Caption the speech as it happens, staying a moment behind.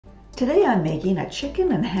Today I'm making a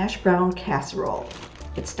chicken and hash brown casserole.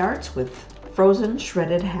 It starts with frozen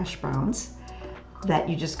shredded hash browns that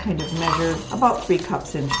you just kind of measure about 3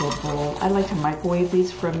 cups into a bowl. I like to microwave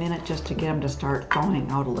these for a minute just to get them to start thawing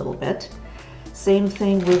out a little bit. Same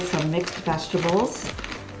thing with some mixed vegetables.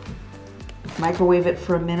 Microwave it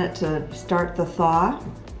for a minute to start the thaw.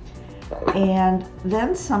 And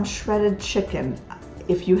then some shredded chicken.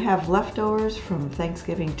 If you have leftovers from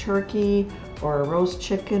Thanksgiving turkey or a roast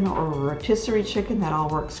chicken or a rotisserie chicken, that all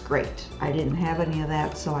works great. I didn't have any of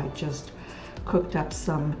that, so I just cooked up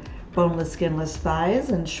some boneless, skinless thighs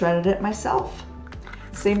and shredded it myself.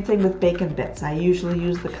 Same thing with bacon bits. I usually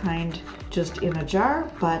use the kind just in a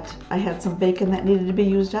jar, but I had some bacon that needed to be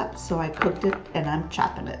used up, so I cooked it and I'm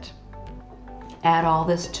chopping it. Add all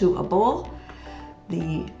this to a bowl.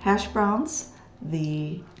 The hash browns,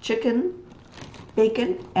 the chicken,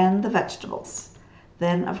 bacon, and the vegetables.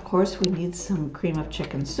 Then, of course, we need some cream of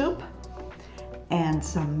chicken soup and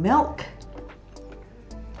some milk,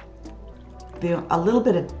 a little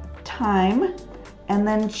bit of thyme, and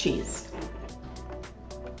then cheese.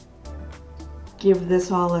 Give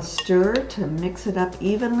this all a stir to mix it up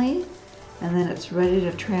evenly, and then it's ready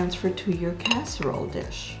to transfer to your casserole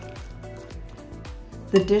dish.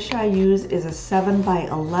 The dish I use is a 7 by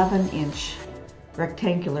 11 inch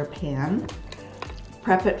rectangular pan.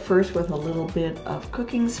 Prep it first with a little bit of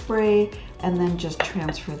cooking spray and then just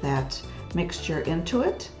transfer that mixture into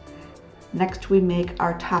it. Next we make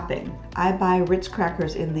our topping. I buy Ritz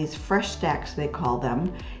crackers in these fresh stacks, they call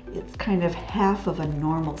them. It's kind of half of a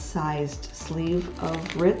normal sized sleeve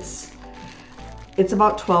of Ritz. It's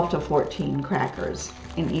about 12 to 14 crackers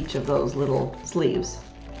in each of those little sleeves.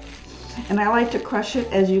 And I like to crush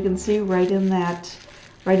it, as you can see, right in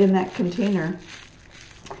that container.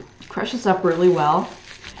 Crushes up really well,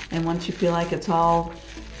 and once you feel like it's all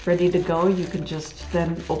ready to go, you can just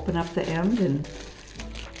then open up the end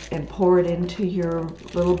and pour it into your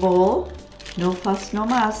little bowl. No fuss, no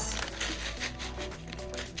muss.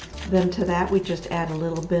 Then to that we just add a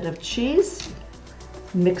little bit of cheese,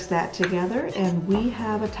 mix that together, and we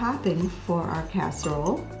have a topping for our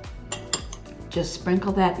casserole. Just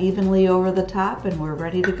sprinkle that evenly over the top and we're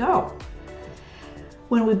ready to go.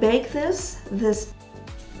 When we bake this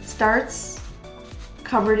starts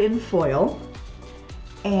covered in foil,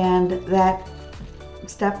 and that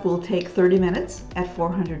step will take 30 minutes at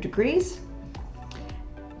 400 degrees.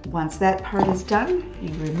 Once that part is done,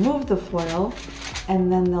 you remove the foil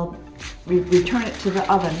and then they'll return it to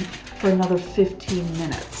the oven for another 15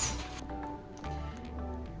 minutes.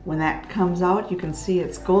 When that comes out, you can see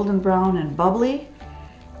it's golden brown and bubbly.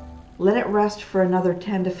 Let it rest for another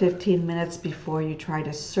 10 to 15 minutes before you try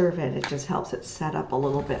to serve it. It just helps it set up a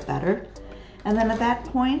little bit better. And then at that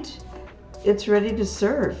point, it's ready to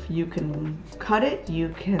serve. You can cut it, you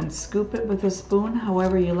can scoop it with a spoon,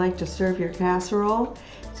 however you like to serve your casserole.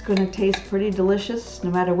 It's going to taste pretty delicious no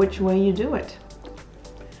matter which way you do it.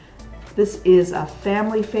 This is a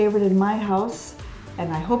family favorite in my house,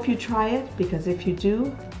 and I hope you try it, because if you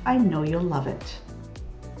do, I know you'll love it.